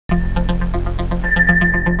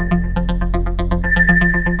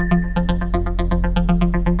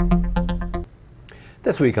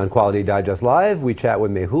This week on Quality Digest Live, we chat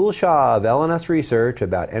with Mehul Shah of LNS Research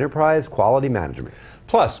about enterprise quality management.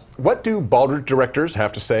 Plus, what do Baldrige directors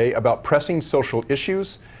have to say about pressing social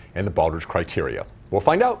issues and the Baldrige criteria? We'll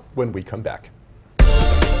find out when we come back.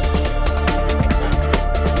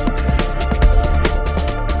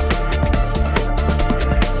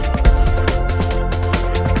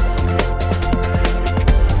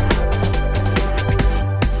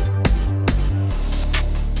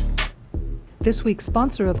 This week's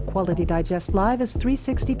sponsor of Quality Digest Live is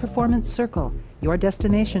 360 Performance Circle, your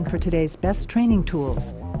destination for today's best training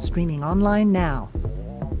tools. Streaming online now.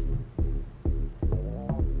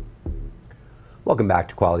 Welcome back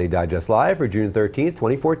to Quality Digest Live for June 13th,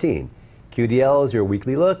 2014. QDL is your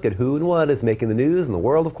weekly look at who and what is making the news in the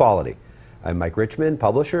world of quality. I'm Mike Richmond,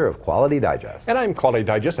 publisher of Quality Digest. And I'm Quality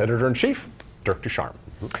Digest editor-in-chief, Dirk Ducharme.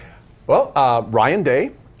 Well, Ryan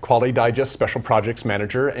Day, Quality Digest Special Projects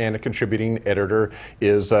Manager and a contributing editor,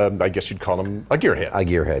 is, I guess you'd call him a gearhead. A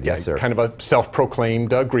gearhead, yes, sir. Kind of a self-proclaimed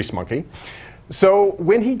grease monkey. So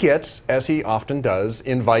when he gets, as he often does,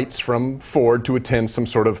 invites from Ford to attend some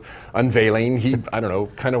sort of unveiling, he, I don't know,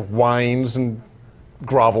 kind of whines and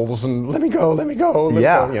grovels and let me go, let me go, let me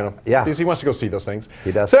go, you know. Yeah. Because he wants to go see those things.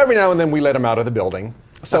 He does. So every now and then we let him out of the building.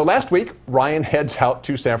 So last week, Ryan heads out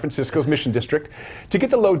to San Francisco's Mission District to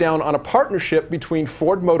get the lowdown on a partnership between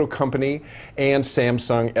Ford Motor Company and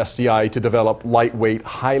Samsung SDI to develop lightweight,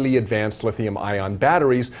 highly advanced lithium-ion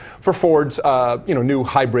batteries for Ford's new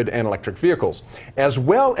hybrid and electric vehicles, as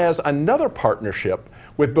well as another partnership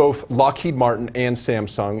with both Lockheed Martin and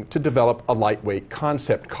Samsung to develop a lightweight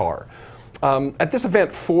concept car. At this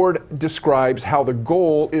event, Ford describes how the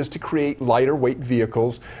goal is to create lighter weight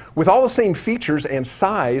vehicles with all the same features and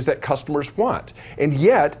size that customers want, and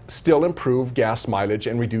yet still improve gas mileage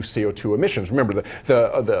and reduce CO2 emissions. Remember,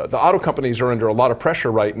 the auto companies are under a lot of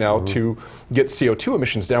pressure right now to get CO2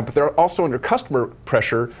 emissions down, but they're also under customer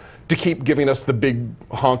pressure to keep giving us the big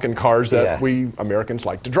honking cars that we Americans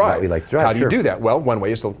like to drive. That we like to drive. How do you do that? Well, one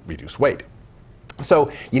way is to reduce weight.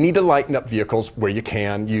 So you need to lighten up vehicles where you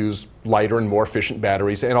can, use lighter and more efficient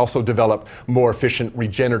batteries, and also develop more efficient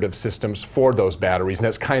regenerative systems for those batteries. And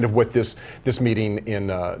that's kind of what this meeting in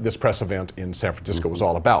this press event in San Francisco was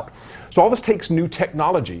all about. So all this takes new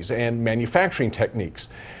technologies and manufacturing techniques.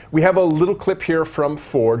 We have a little clip here from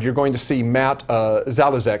Ford. You're going to see Matt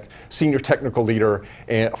Zalazek, Senior Technical Leader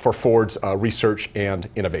for Ford's Research and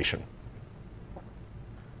Innovation.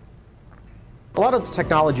 A lot of the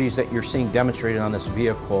technologies that you're seeing demonstrated on this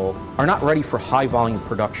vehicle are not ready for high volume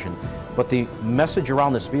production, but the message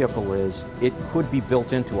around this vehicle is it could be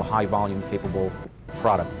built into a high volume capable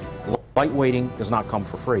product. Lightweighting does not come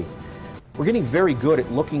for free. We're getting very good at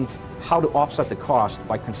looking how to offset the cost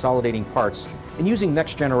by consolidating parts and using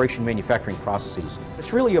next generation manufacturing processes.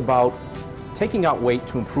 It's really about taking out weight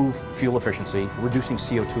to improve fuel efficiency, reducing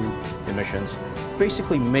CO2 emissions,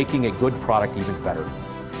 basically making a good product even better.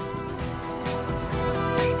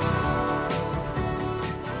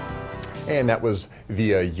 And that was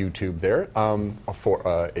via YouTube there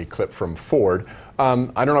for a clip from Ford. I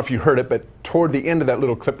don't know if you heard it, but toward the end of that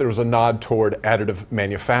little clip, there was a nod toward additive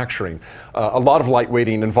manufacturing. A lot of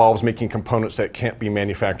lightweighting involves making components that can't be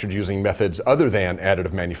manufactured using methods other than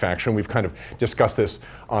additive manufacturing. We've kind of discussed this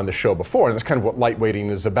on the show before, and that's kind of what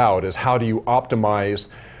lightweighting is about, is how do you optimize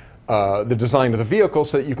the design of the vehicle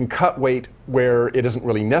so that you can cut weight where it isn't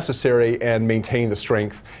really necessary and maintain the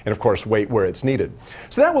strength and, of course, weight where it's needed.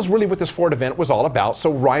 So that was really what this Ford event was all about.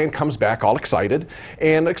 So Ryan comes back all excited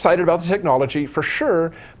about the technology for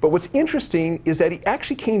sure. But what's interesting is that he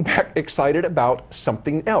actually came back excited about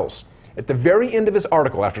something else. At the very end of his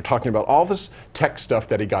article, after talking about all this tech stuff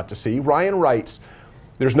that he got to see, Ryan writes,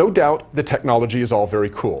 "There's no doubt the technology is all very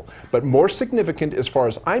cool, but more significant as far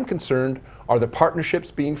as I'm concerned are the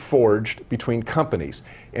partnerships being forged between companies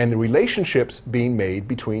and the relationships being made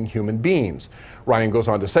between human beings." Ryan goes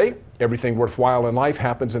on to say, "Everything worthwhile in life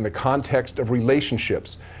happens in the context of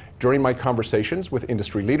relationships. During my conversations with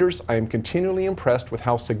industry leaders, I am continually impressed with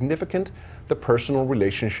how significant the personal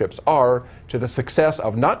relationships are to the success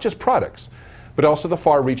of not just products, but also the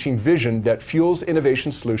far-reaching vision that fuels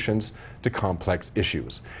innovation solutions to complex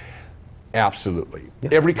issues." Absolutely.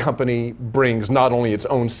 Yeah. Every company brings not only its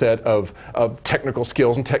own set of technical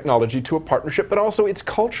skills and technology to a partnership, but also its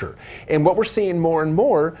culture. And what we're seeing more and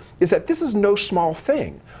more is that this is no small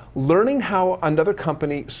thing. Learning how another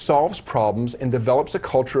company solves problems and develops a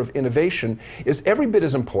culture of innovation is every bit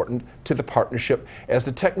as important to the partnership as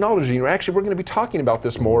the technology. And actually, we're going to be talking about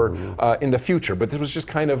this more in the future. But this was just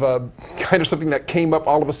kind of something that came up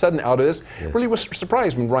all of a sudden out of this. Yeah. Really was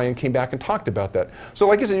surprised when Ryan came back and talked about that. So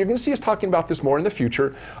like I said, you're going to see us talk talking about this more in the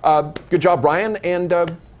future. Good job, Brian. And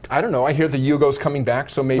I don't know, I hear the Yugo's coming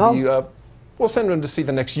back, so maybe we'll send him to see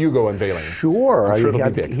the next Yugo unveiling. Sure. I'm sure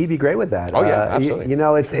it'll be big. He'd be great with that. Oh, yeah, absolutely. You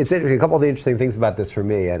know, it's interesting. A couple of the interesting things about this for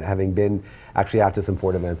me, and having been actually out to some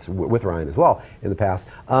Ford events with Ryan as well in the past,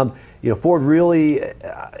 you know, Ford really,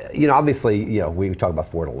 you know, obviously, you know, we talk about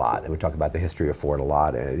Ford a lot, and we talk about the history of Ford a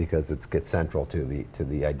lot, because it's central to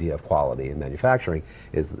the idea of quality in manufacturing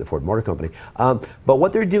is the Ford Motor Company. But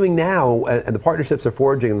what they're doing now, and the partnerships they're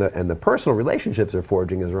forging, and the personal relationships they're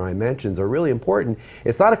forging, as Ryan mentions, are really important.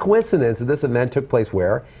 It's not a coincidence that this event took place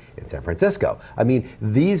where? In San Francisco. I mean,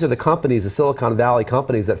 these are the companies, the Silicon Valley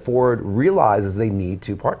companies that Ford realizes they need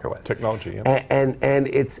to partner with. Technology, yeah. And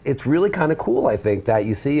it's really kind of cool, I think, that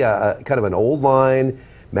you see a kind of an old line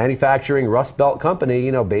manufacturing Rust Belt company,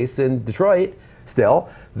 you know, based in Detroit still,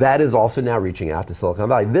 that is also now reaching out to Silicon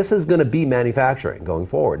Valley. This is going to be manufacturing going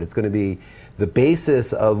forward. It's going to be the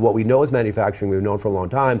basis of what we know as manufacturing, we've known for a long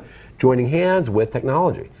time, joining hands with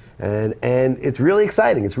technology. And it's really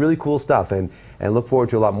exciting. It's really cool stuff, and look forward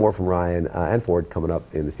to a lot more from Ryan and Ford coming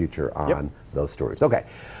up in the future on those stories. Okay,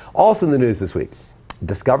 also in the news this week,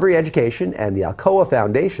 Discovery Education and the Alcoa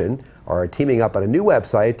Foundation are teaming up on a new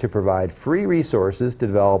website to provide free resources to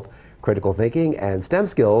develop critical thinking and STEM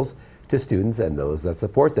skills to students and those that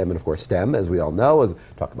support them. And of course, STEM, as we all know, as we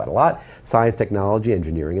talk about a lot, science, technology,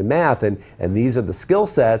 engineering, and math. And these are the skill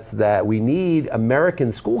sets that we need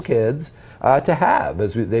American school kids to have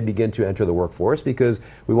as they begin to enter the workforce, because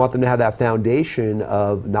we want them to have that foundation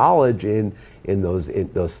of knowledge in those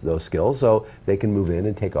skills, so they can move in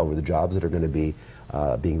and take over the jobs that are going to be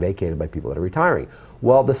being vacated by people that are retiring.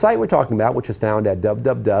 Well, the site we're talking about, which is found at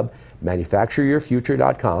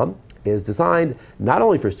www.manufactureyourfuture.com, is designed not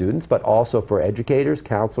only for students, but also for educators,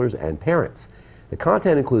 counselors, and parents. The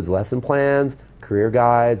content includes lesson plans, career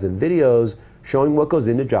guides, and videos showing what goes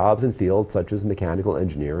into jobs in fields such as mechanical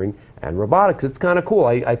engineering and robotics. It's kind of cool.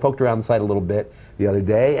 I poked around the site a little bit the other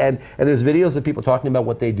day, and there's videos of people talking about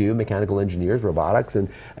what they do, mechanical engineers, robotics, and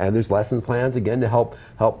there's lesson plans, again, to help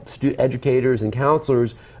educators and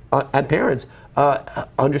counselors and parents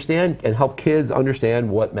understand and help kids understand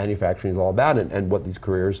what manufacturing is all about, and what these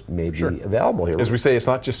careers may be available here. As we say, it's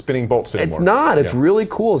not just spinning bolts anymore. It's not. It's really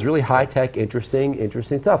cool. It's really high-tech,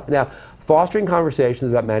 interesting stuff. Now, fostering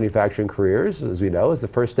conversations about manufacturing careers, as we know, is the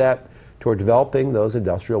first step toward developing those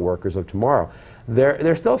industrial workers of tomorrow.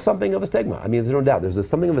 There's still something of a stigma. I mean, there's no doubt. There's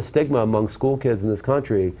something of a stigma among school kids in this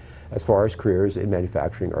country as far as careers in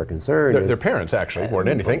manufacturing are concerned. Their parents, actually, more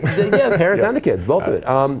than anything. Yeah, parents and the kids, both of it.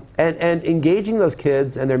 And engaging those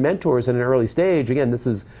kids and their mentors at an early stage, again, this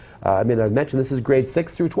is, I mean, I've mentioned this is grade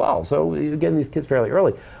 6 through 12, so again, these kids fairly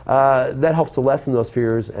early. That helps to lessen those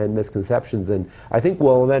fears and misconceptions, and I think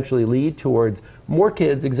will eventually lead towards more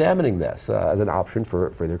kids examining this as an option for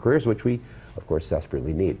their careers, which we, of course,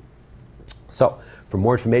 desperately need. So, for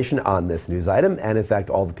more information on this news item, and in fact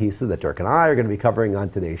all the pieces that Dirk and I are going to be covering on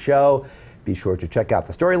today's show, be sure to check out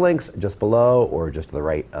the story links just below or just to the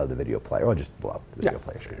right of the video player, or just below the video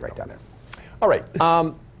player screen, right down there. All right.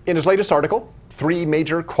 In his latest article, 3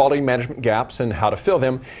 major quality management gaps and how to fill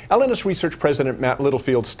them, LNS Research President Matt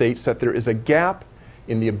Littlefield states that there is a gap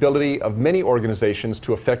in the ability of many organizations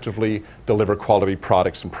to effectively deliver quality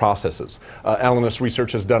products and processes. LNS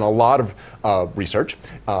Research has done a lot of research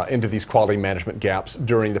into these quality management gaps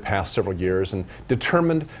during the past several years, and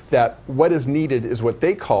determined that what is needed is what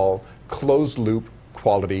they call closed-loop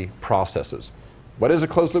quality processes. What is a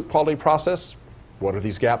closed-loop quality process? What are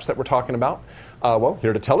these gaps that we're talking about? Well,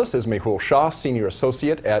 here to tell us is Mehul Shah, Senior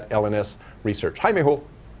Associate at LNS Research. Hi, Mehul.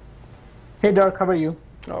 Hey, Dirk, how are you?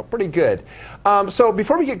 Oh, pretty good. So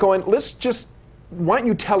before we get going, why don't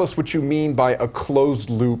you tell us what you mean by a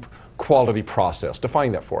closed-loop quality process?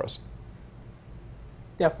 Define that for us.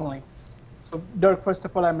 Definitely. So, Dirk, first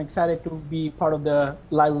of all, I'm excited to be part of the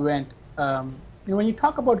live event. When you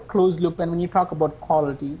talk about closed loop and when you talk about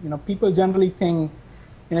quality, people generally think,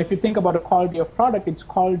 if you think about a quality of product, it's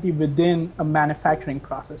quality within a manufacturing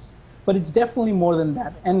process. But it's definitely more than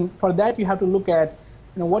that. And for that, you have to look at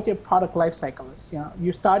what your product life cycle is.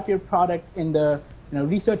 You start your product in the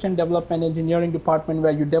research and development engineering department,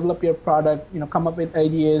 where you develop your product, come up with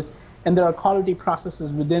ideas, and there are quality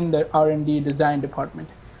processes within the R&D design department.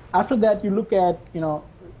 After that, you look at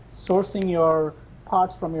sourcing your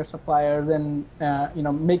parts from your suppliers and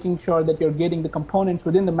making sure that you're getting the components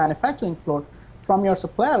within the manufacturing floor from your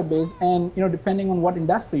supplier base, and depending on what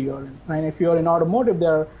industry you're in. Right? If you're in automotive,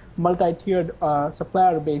 there are multi-tiered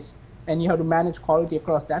supplier base, and you have to manage quality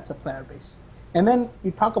across that supplier base. And then you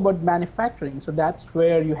talk about manufacturing. So that's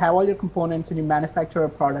where you have all your components and you manufacture a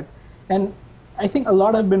product. And I think a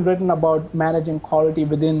lot have been written about managing quality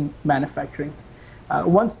within manufacturing.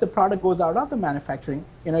 Once the product goes out of the manufacturing,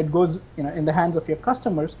 it goes in the hands of your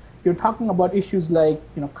customers. You're talking about issues like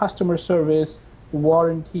customer service,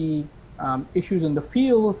 warranty, issues in the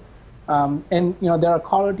field, and there are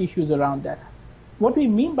quality issues around that. What we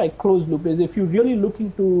mean by closed loop is if you're really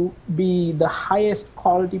looking to be the highest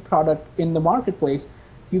quality product in the marketplace,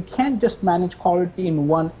 you can't just manage quality in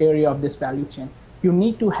one area of this value chain. You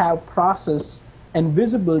need to have process and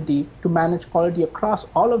visibility to manage quality across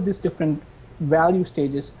all of these different value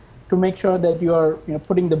stages to make sure that you are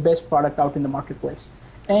putting the best product out in the marketplace.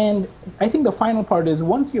 And I think the final part is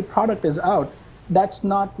once your product is out, that's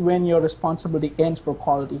not when your responsibility ends for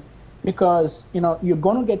quality. Because you're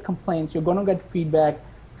going to get complaints, you're going to get feedback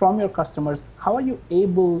from your customers. How are you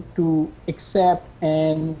able to accept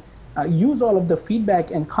and use all of the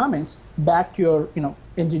feedback and comments back to your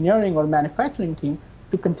engineering or manufacturing team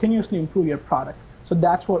to continuously improve your product? So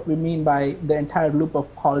that's what we mean by the entire loop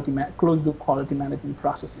of closed loop quality management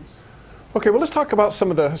processes. Okay, well, let's talk about some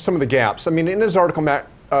of the gaps. I mean, in his article, Matt,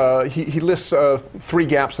 he lists 3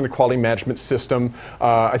 gaps in the quality management system.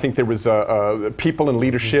 I think there was people and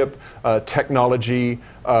leadership, technology,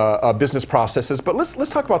 business processes. But let's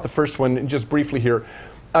talk about the first one just briefly here.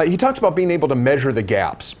 He talks about being able to measure the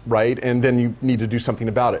gaps, right? And then you need to do something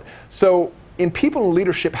about it. So in people and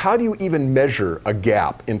leadership, how do you even measure a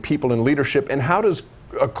gap in people and leadership? And how does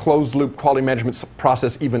a closed loop quality management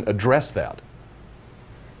process even address that?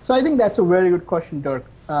 So I think that's a very good question, Dirk.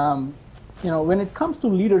 When it comes to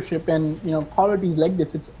leadership and qualities like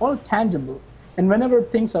this, it's all tangible. And whenever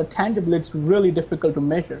things are tangible, it's really difficult to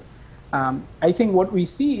measure. I think what we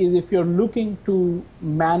see is if you're looking to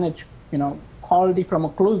manage quality from a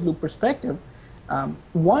closed loop perspective,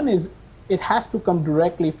 one is it has to come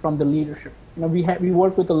directly from the leadership. We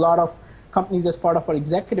work with a lot of companies as part of our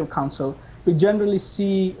executive council. We generally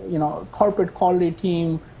see corporate quality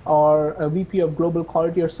team or a VP of global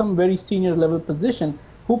quality or some very senior level position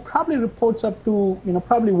who probably reports up to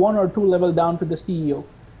probably 1 or 2 level down to the CEO.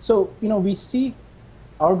 So we see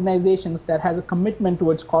organizations that has a commitment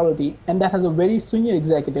towards quality and that has a very senior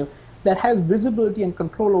executive that has visibility and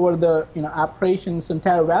control over the operations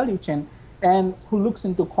entire value chain and who looks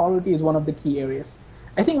into quality is one of the key areas.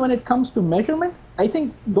 I think when it comes to measurement, I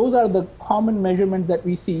think those are the common measurements that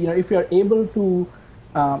we see. If you're able to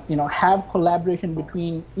have collaboration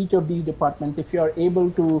between each of these departments, if you are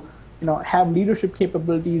able to have leadership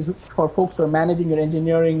capabilities for folks who are managing your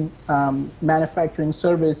engineering, manufacturing,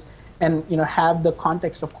 service, and have the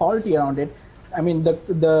context of quality around it, I mean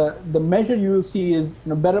the measure you will see is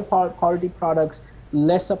better quality products,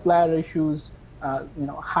 less supplier issues,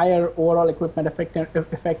 higher overall equipment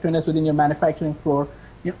effectiveness within your manufacturing floor.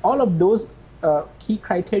 All of those key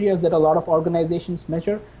criteria that a lot of organizations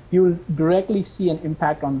measure, you will directly see an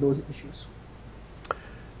impact on those issues.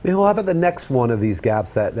 Mehul, how about the next one of these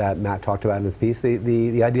gaps that Matt talked about in his piece,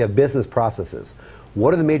 the idea of business processes?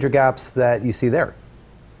 What are the major gaps that you see there?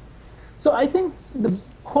 So I think the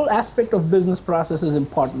whole aspect of business process is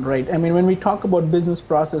important, right? I mean, when we talk about business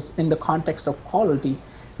process in the context of quality,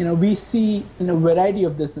 we see a variety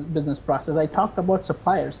of this business process. I talked about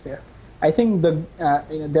suppliers there. I think there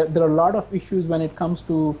are a lot of issues when it comes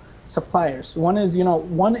to suppliers. One is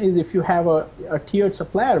if you have a tiered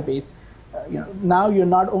supplier base, now you're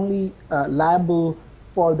not only liable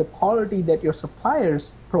for the quality that your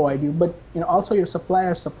suppliers provide you, but also your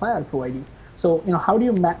supplier provide you. So how do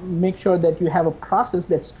you make sure that you have a process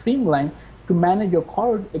that's streamlined to manage your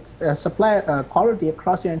quality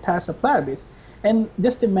across your entire supplier base? And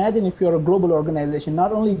just imagine if you're a global organization,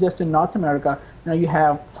 not only just in North America, you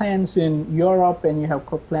have plants in Europe and you have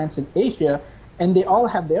plants in Asia, and they all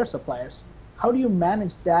have their suppliers. How do you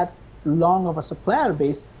manage that long of a supplier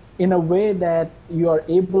base in a way that you are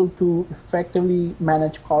able to effectively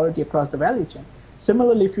manage quality across the value chain?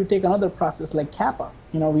 Similarly, if you take another process like CAPA,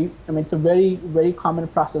 it's a very, very common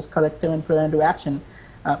process, corrective and preventive action.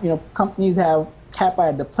 Companies have CAPA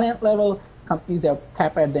at the plant level, companies have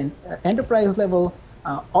CAPA at the enterprise level.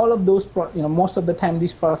 All of those, most of the time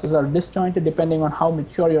these processes are disjointed depending on how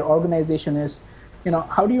mature your organization is.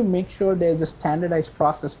 How do you make sure there's a standardized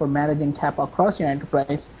process for managing CAPA across your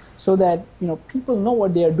enterprise so that people know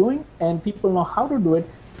what they are doing and people know how to do it,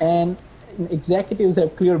 and executives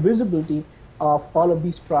have clear visibility of all of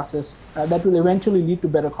these processes that will eventually lead to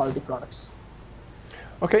better quality products.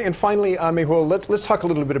 Okay, and finally, Mehul, let's talk a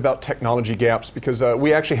little bit about technology gaps, because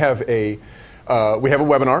we actually have a we have a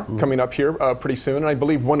webinar coming up here pretty soon, and I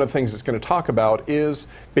believe one of the things it's going to talk about is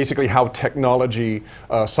basically how technology,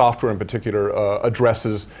 software in particular,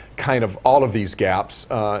 addresses kind of all of these gaps,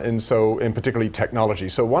 and so in particularly technology.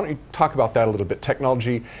 So why don't you talk about that a little bit,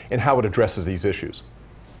 technology and how it addresses these issues?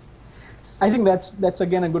 I think that's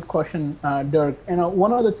again a good question, Dirk.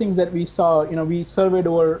 One of the things that we saw, we surveyed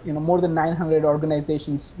over more than 900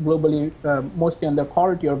 organizations globally, mostly on their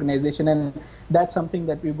quality organization, and that's something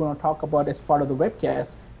that we're going to talk about as part of the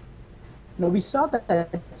webcast. We saw that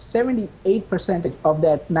 78% of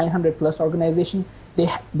that 900 plus organization,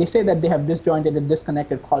 they say that they have disjointed and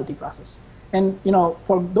disconnected quality process. And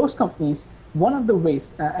for those companies, one of the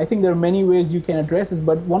ways, I think there are many ways you can address this,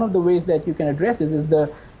 but one of the ways that you can address this is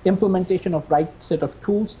the implementation of right set of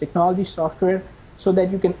tools, technology, software, so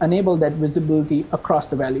that you can enable that visibility across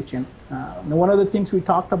the value chain. One of the things we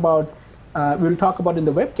talked about, we'll talk about in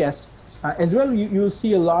the webcast, as well, you'll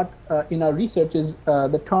see a lot in our research is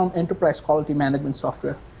the term enterprise quality management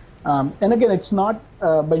software. And again, it's not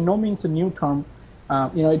by no means a new term.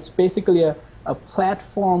 It's basically a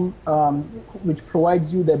platform which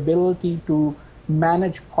provides you the ability to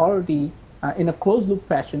manage quality in a closed loop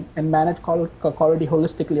fashion and manage quality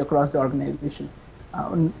holistically across the organization.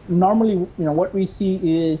 Normally, what we see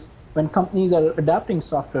is when companies are adopting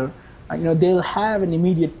software, they'll have an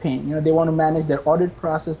immediate pain. They want to manage their audit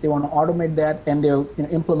process, they want to automate that, and they'll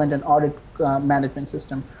implement an audit management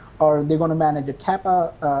system. Or they're going to manage a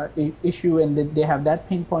CAPA issue, and they have that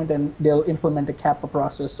pain point, and they'll implement a CAPA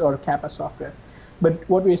process or CAPA software. But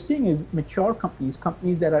what we're seeing is mature companies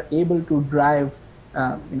that are able to drive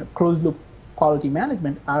closed loop quality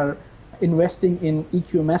management, are investing in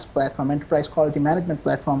EQMS platform, enterprise quality management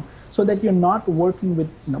platform, so that you're not working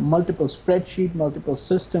with multiple spreadsheets, multiple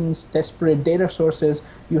systems, disparate data sources.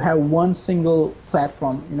 You have one single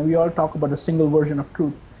platform. We all talk about a single version of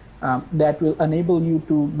truth that will enable you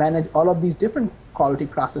to manage all of these different quality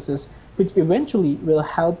processes, which eventually will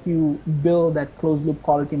help you build that closed loop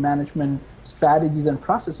quality management strategies and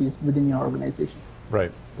processes within your organization.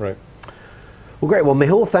 Right, right. Well, great. Well,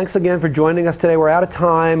 Mehul, thanks again for joining us today. We're out of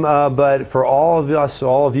time, but for all of us,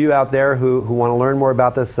 all of you out there who want to learn more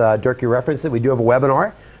about this, Dirk, you referenced it. We do have a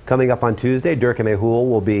webinar coming up on Tuesday. Dirk and Mehul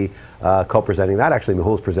will be co-presenting that. Actually,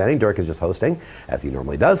 Mehul's presenting. Dirk is just hosting, as he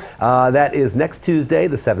normally does. That is next Tuesday,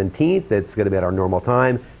 the 17th. It's going to be at our normal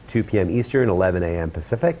time, 2 p.m. Eastern, 11 a.m.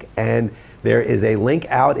 Pacific. And there is a link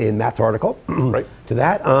out in Matt's article to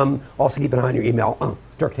that. Also, keep an eye on your email.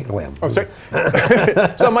 Dirk, take it away. Oh, sorry.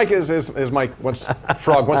 So Mike is Mike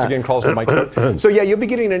Frog once again calls him Mike. So yeah, you'll be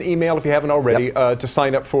getting an email if you haven't already to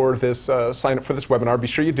sign up for this webinar. Be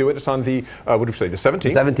sure you do it. It's on the what do we say, the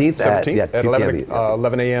 17th? 17th at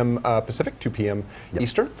 11 a.m. Pacific, 2 p.m.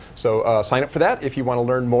 Eastern. So sign up for that if you want to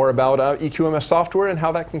learn more about EQMS software and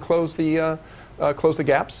how that can close the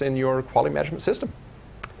gaps in your quality management system.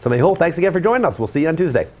 So Mehul, thanks again for joining us. We'll see you on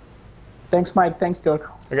Tuesday. Thanks, Mike. Thanks,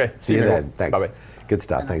 Dirk. Okay. See you then. Thanks. Bye-bye. Good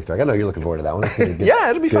stuff. Thanks, Dirk. I know you're looking forward to that one. It's gonna be good. Yeah,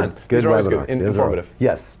 it'll be fun. Good webinar. Good. Informative.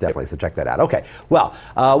 Yes, definitely. So check that out. Okay. Well,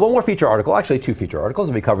 one more feature article, actually two feature articles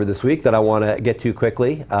that we covered this week that I want to get to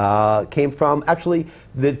quickly, came from actually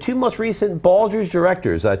the two most recent Baldrige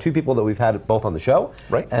directors, two people that we've had both on the show,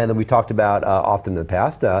 and that we talked about often in the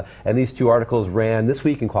past. And these two articles ran this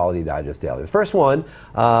week in Quality Digest Daily. The first one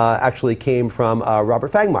actually came from Robert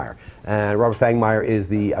Fangmeyer. And Robert Fangmeyer is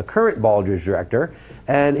the current Baldrige director,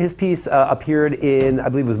 and his piece appeared in, I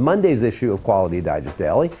believe it was Monday's issue of Quality Digest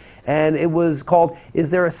Daily, and it was called, "Is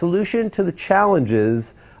There a Solution to the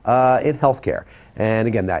Challenges in Healthcare?" And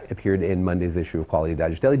again, that appeared in Monday's issue of Quality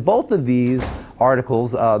Digest Daily. Both of these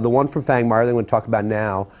articles, the one from Fangmeyer that I'm going to talk about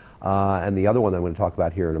now, and the other one that I'm going to talk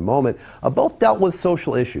about here in a moment, both dealt with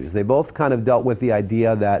social issues. They both kind of dealt with the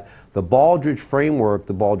idea that the Baldrige framework,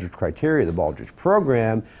 the Baldrige criteria, the Baldrige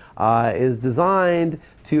program is designed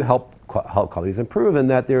to help companies improve, and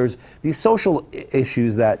that there's these social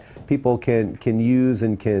issues that people can use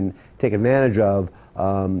and can take advantage of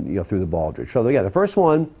through the Baldrige. So yeah, the first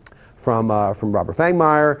one from Robert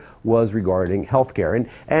Fangmeyer was regarding healthcare.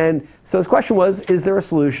 And so his question was, is there a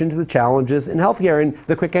solution to the challenges in healthcare? And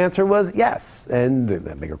the quick answer was yes. And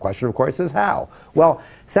the bigger question, of course, is how? Well,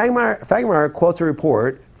 Fangmeyer quotes a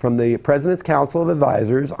report from the President's Council of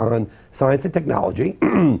Advisors on Science and Technology,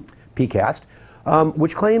 PCAST,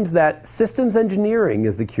 which claims that systems engineering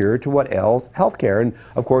is the cure to what ails healthcare. And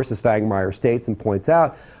of course, as Fangmeyer states and points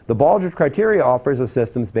out, the Baldrige criteria offers a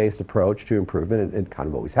systems-based approach to improvement, and kind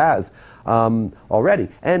of always has already.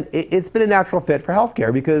 And it's been a natural fit for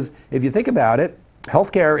healthcare, because if you think about it,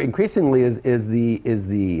 healthcare increasingly is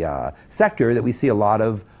the sector that we see a lot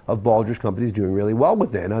of of Baldrige companies doing really well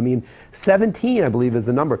within. I mean, 17, I believe, is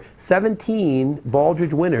the number. 17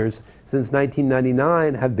 Baldrige winners since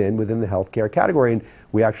 1999 have been within the healthcare category. And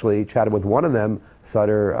we actually chatted with one of them,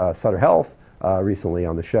 Sutter Health, recently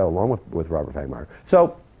on the show, along with Robert Fangmeyer.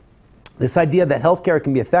 So this idea that healthcare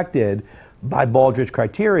can be affected by Baldrige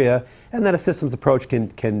criteria and that a systems approach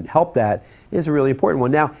can help that is a really important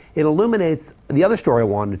one. Now, it illuminates the other story I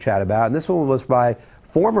wanted to chat about, and this one was by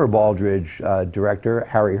former Baldrige director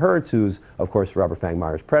Harry Hertz, who's, of course, Robert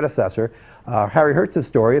Fangmeyer's predecessor. Harry Hertz's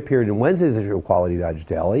story appeared in Wednesday's issue of Quality Digest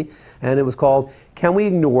Daily, and it was called, Can We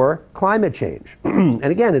Ignore Climate Change? And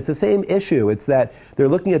again, it's the same issue. It's that they're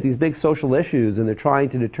looking at these big social issues and they're trying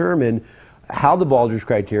to determine how the Baldrige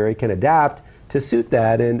criteria can adapt to suit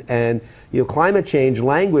that. And you know, climate change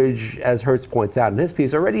language, as Hertz points out in his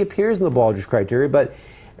piece, already appears in the Baldrige criteria, but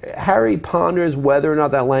Harry ponders whether or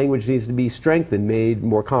not that language needs to be strengthened, made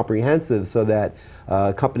more comprehensive, so that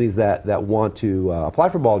companies that want to apply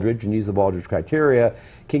for Baldrige and use the Baldrige criteria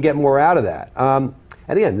can get more out of that. And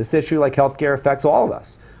again, this issue, like healthcare, affects all of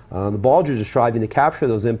us. The Baldrige is striving to capture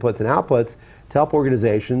those inputs and outputs to help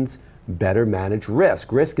organizations better manage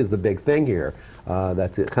risk. Risk is the big thing here.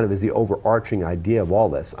 That's it, kind of is the overarching idea of all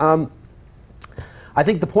this. I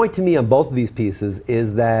think the point to me on both of these pieces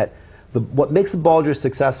is that what makes the Baldrige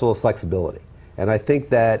successful is flexibility. And I think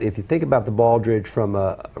that if you think about the Baldrige from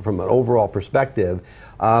an overall perspective,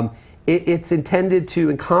 it's intended to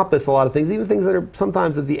encompass a lot of things, even things that are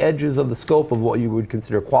sometimes at the edges of the scope of what you would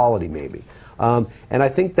consider quality, maybe. And I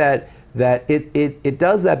think that it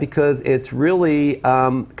does that because it's really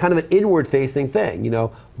kind of an inward-facing thing. You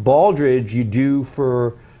know, Baldrige you do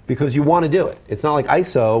because you want to do it. It's not like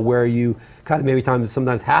ISO where you kind of maybe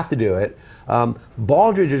sometimes have to do it.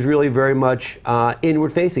 Baldrige is really very much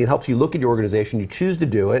inward-facing. It helps you look at your organization, you choose to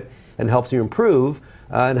do it, and helps you improve,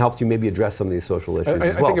 and helps you maybe address some of these social issues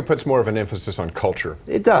as well. I think it puts more of an emphasis on culture.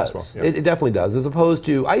 It does. As well. Yeah. It definitely does, as opposed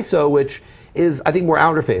to ISO, which is, I think, more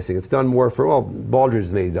outer-facing. It's done more for, well, Baldrige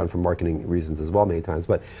is maybe done for marketing reasons as well many times,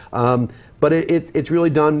 but it's really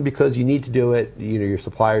done because you need to do it. You know, your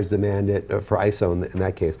suppliers demand it for ISO in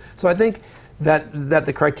that case. So I think that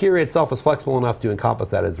the criteria itself is flexible enough to encompass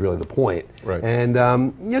that is really the point. Right. And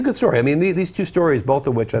yeah, good story. I mean, these two stories, both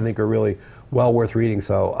of which I think are really well worth reading.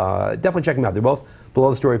 So definitely check them out. They're both below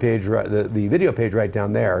the story page, the video page right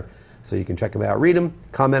down there. So you can check them out, read them,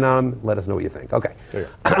 comment on them, let us know what you think. Okay.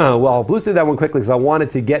 Well, I'll blew through that one quickly because I wanted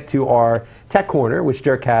to get to our tech corner, which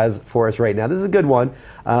Dirk has for us right now. This is a good one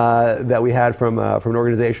that we had from an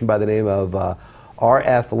organization by the name of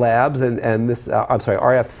RF Labs, and this, I'm sorry,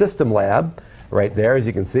 RF System Lab. Right there, as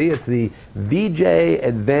you can see, it's the VJ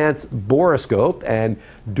Advanced Videoscope, and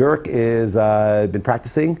Dirk is been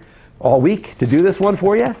practicing all week to do this one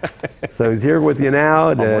for you. So he's here with you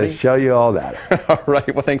now to show you all that. All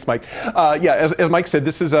right. Well, thanks, Mike. Yeah, as Mike said,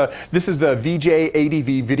 this is the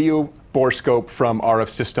VJ-ADV video borescope from RF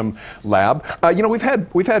System Lab. You know, we've had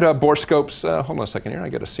borescopes. Hold on a second here. I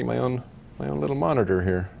got to see my own little monitor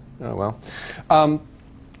here. Oh well.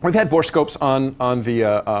 We've had borescopes on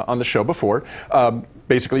the show before.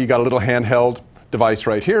 Basically, you got a little handheld device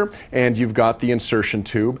right here, and you've got the insertion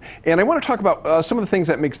tube. And I want to talk about some of the things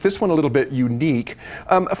that makes this one a little bit unique.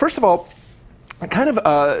 First of all, kind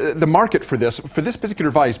of the market for this particular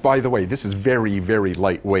device, by the way, this is very, very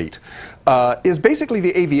lightweight, is basically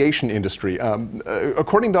the aviation industry.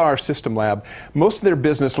 According to our System Lab, most of their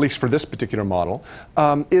business, at least for this particular model,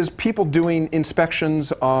 is people doing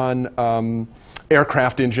inspections on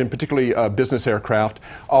aircraft engine, particularly business aircraft,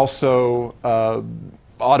 also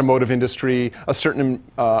automotive industry, a certain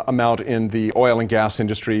amount in the oil and gas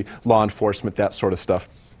industry, law enforcement, that sort of stuff.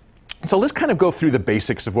 So let's kind of go through the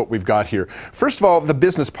basics of what we've got here. First of all, the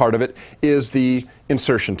business part of it is the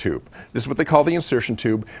insertion tube. This is what they call the insertion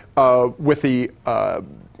tube. With the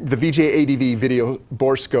VJ-ADV video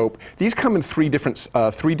borescope, these come in three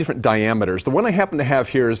different diameters. The one I happen to have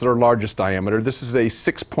here is their largest diameter. This is a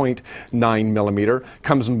 6.9 millimeter.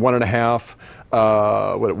 Comes in 1.5,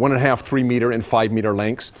 1.5, 3 meter, and 5 meter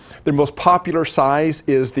lengths. Their most popular size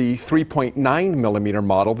is the 3.9 millimeter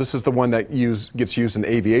model. This is the one that gets used in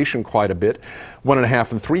aviation quite a bit,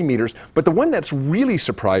 1.5 and 3 meters. But the one that's really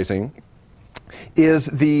surprising is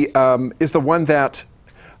the one that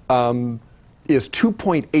is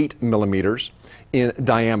 2.8 millimeters in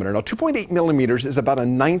diameter. Now, 2.8 millimeters is about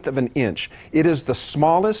 1/9 of an inch. It is the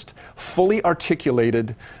smallest, fully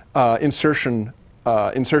articulated insertion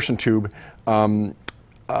tube in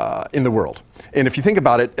the world. And if you think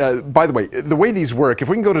about it, by the way these work, if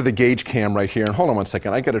we can go to the gauge cam right here, and hold on one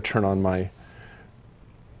second, I got to turn on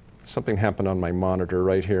something happened on my monitor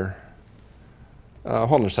right here.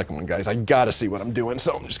 Hold on a second, guys. I got to see what I'm doing,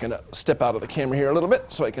 so I'm just going to step out of the camera here a little bit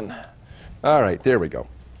so I can. All right, there we go.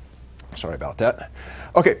 Sorry about that.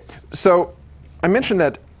 Okay, so I mentioned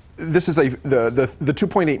that this is the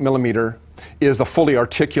 2.8 millimeter is the fully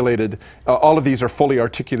articulated. All of these are fully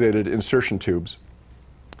articulated insertion tubes.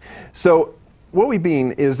 So what we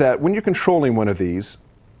mean is that when you're controlling one of these,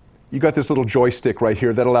 you got this little joystick right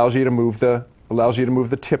here that allows you to move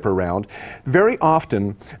the tip around. Very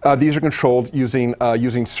often, these are controlled using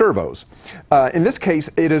servos. In this case,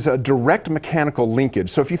 it is a direct mechanical linkage.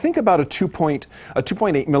 So if you think about a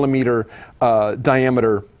 2.8 millimeter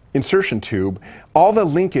diameter insertion tube, all the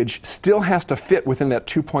linkage still has to fit within that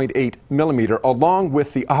 2.8 millimeter along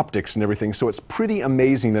with the optics and everything. So it's pretty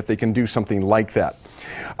amazing that they can do something like that.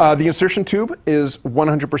 The insertion tube is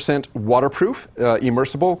 100% waterproof,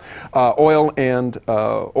 immersible, oil and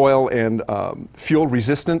fuel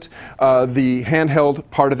resistant. The handheld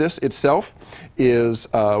part of this itself is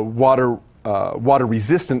water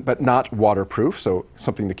resistant but not waterproof, so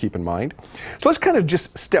something to keep in mind. So let's kind of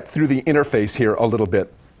just step through the interface here a little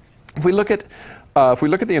bit. If we look at the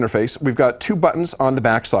interface, we've got two buttons on the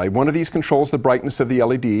back side. One of these controls the brightness of the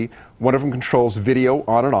LED. One of them controls video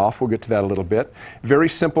on and off. We'll get to that a little bit. Very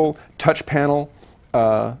simple touch panel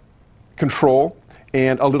control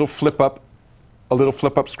and a little flip up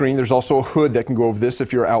screen. There's also a hood that can go over this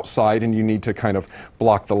if you're outside and you need to kind of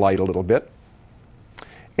block the light a little bit.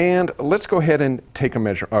 And let's go ahead and take a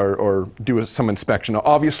measure or do some inspection. Now,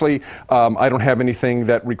 obviously, I don't have anything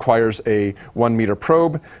that requires a 1 meter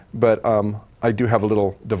probe, but I do have a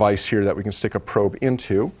little device here that we can stick a probe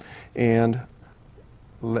into. And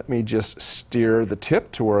let me just steer the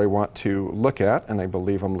tip to where I want to look at, and I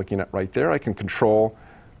believe I'm looking at right there. I can control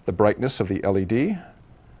the brightness of the LED.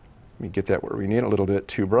 Let me get that where we need it, a little bit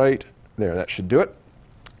too bright. There, that should do it.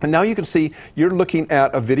 And now you can see you're looking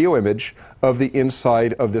at a video image of the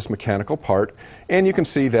inside of this mechanical part, and you can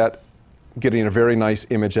see that getting a very nice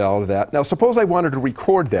image out of that. Now suppose I wanted to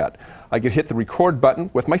record that. I could hit the record button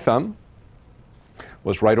with my thumb,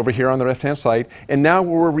 was right over here on the left-hand side, and now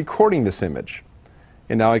we're recording this image.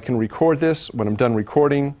 And now I can record this when I'm done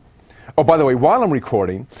recording. Oh, by the way, while I'm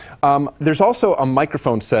recording, there's also a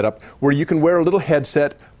microphone setup where you can wear a little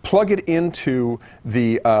headset, plug it into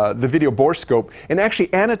the Videoscope, and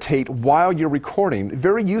actually annotate while you're recording.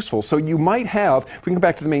 Very useful. So you might have, if we can go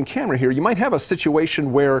back to the main camera here, you might have a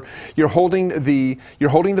situation where you're holding the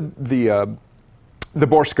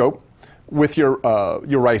Videoscope with your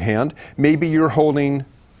right hand. Maybe you're holding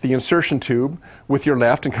the insertion tube with your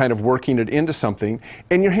left and kind of working it into something,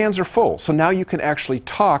 and your hands are full. So now you can actually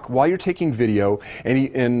talk while you're taking video,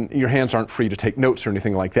 and your hands aren't free to take notes or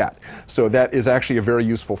anything like that. So that is actually a very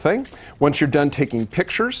useful thing. Once you're done taking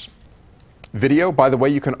pictures, video, by the way,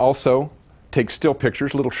 you can also take still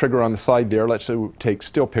pictures, little trigger on the side there, lets you take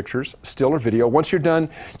still pictures, still or video. Once you're done,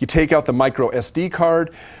 you take out the micro SD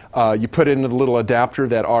card, you put it into the little adapter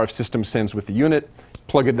that RF system sends with the unit,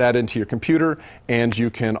 plug that into your computer, and you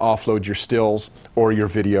can offload your stills or your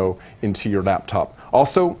video into your laptop.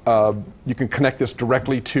 Also, you can connect this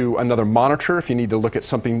directly to another monitor if you need to look at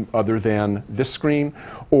something other than this screen,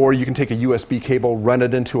 or you can take a USB cable, run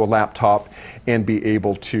it into a laptop, and be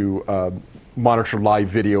able to monitor live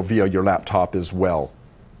video via your laptop as well.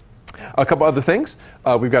 A couple other things.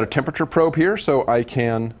 We've got a temperature probe here, so I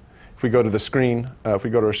can, if we go to the screen, if we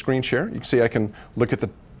go to our screen share, you can see I can look at the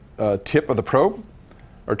tip of the probe,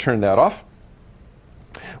 or turn that off.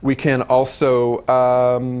 We can also,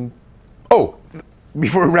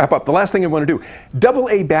 before we wrap up, the last thing I want to do,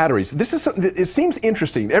 AA batteries. This is something, it seems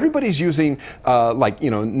interesting. Everybody's using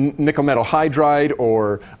nickel metal hydride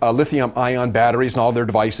or lithium ion batteries in all their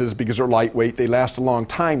devices because they're lightweight, they last a long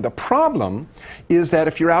time. The problem is that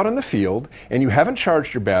if you're out in the field and you haven't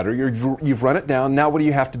charged your battery, you've run it down, now what do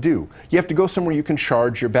you have to do? You have to go somewhere you can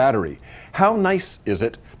charge your battery. How nice is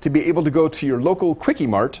it to be able to go to your local Quickie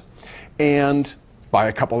Mart and buy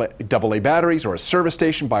a couple of AA batteries, or a service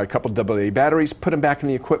station, buy a couple of AA batteries, put them back in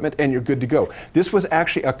the equipment, and you're good to go. This was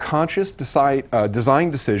actually a conscious design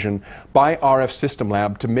decision by RF System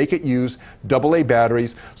Lab to make it use AA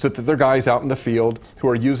batteries so that their guys out in the field who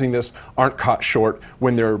are using this aren't caught short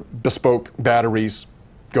when their bespoke batteries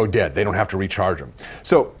go dead. They don't have to recharge them.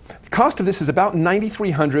 So the cost of this is about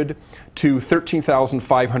 $9,300 to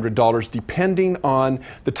 $13,500 depending on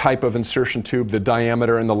the type of insertion tube, the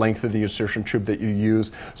diameter and the length of the insertion tube that you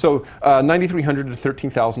use. So $9,300 to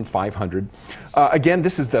 $13,500. Again,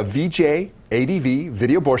 this is the VJ-ADV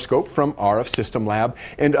Videoscope from RF System Lab.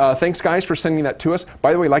 And thanks guys for sending that to us.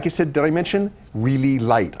 By the way, like I said, did I mention? Really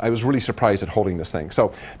light. I was really surprised at holding this thing. So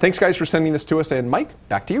thanks guys for sending this to us, and Mike,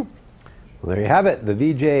 back to you. Well, there you have it, the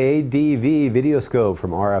VJ-ADV Videoscope from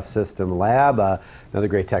RF System Lab. Another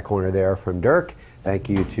great tech corner there from Dirk. Thank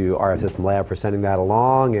you to RF System Lab for sending that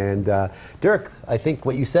along. And Dirk, I think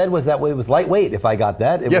what you said was that it was lightweight, if I got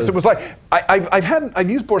that. Yes, it was like, I've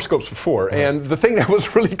used borescopes before, and the thing that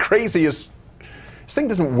was really crazy is this thing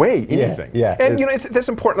doesn't weigh anything. Yeah, and you know, that's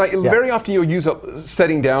important. Like, very often you'll use a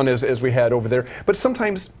setting down as we had over there, but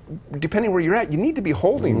sometimes, depending where you're at, you need to be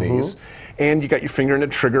holding these, and you got your finger in the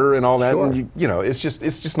trigger and all that, Sure. and you know, it's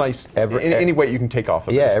just nice. Any weight you can take off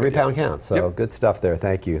of it. Yeah, every pound counts. So good stuff there.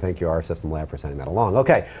 Thank you, RF System Lab, for sending that along.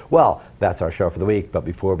 Okay, well, that's our show for the week. But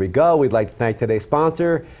before we go, we'd like to thank today's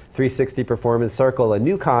sponsor, 360 Performance Circle, a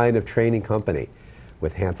new kind of training company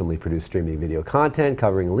with handsomely produced streaming video content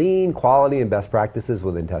covering lean, quality, and best practices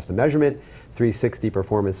within test and measurement. 360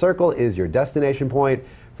 Performance Circle is your destination point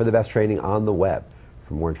for the best training on the web.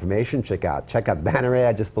 For more information, check out the banner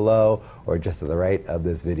ad just below or just to the right of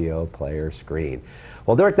this video player screen.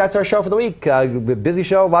 Well, Dirk, that's our show for the week. Busy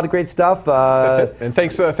show, a lot of great stuff. That's it. And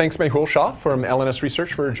thanks Mehul Shah from LNS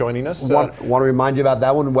Research for joining us. Want to remind you about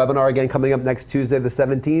that one webinar again coming up next Tuesday the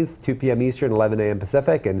 17th, 2 p.m. Eastern, 11 a.m.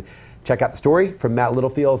 Pacific. And check out the story from Matt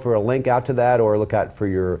Littlefield for a link out to that, or look out for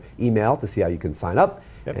your email to see how you can sign up.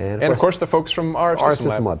 Yep. And of course the folks from RF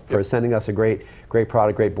System Lab for sending us a great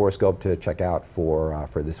product, great borescope to check out for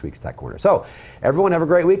this week's Tech Corner. So everyone have a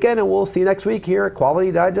great weekend, and we'll see you next week here at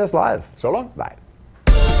Quality Digest Live. So long. Bye.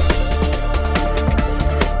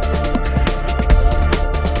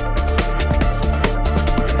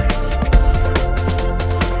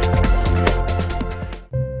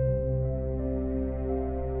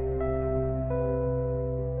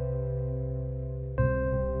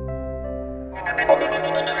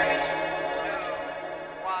 Thank you.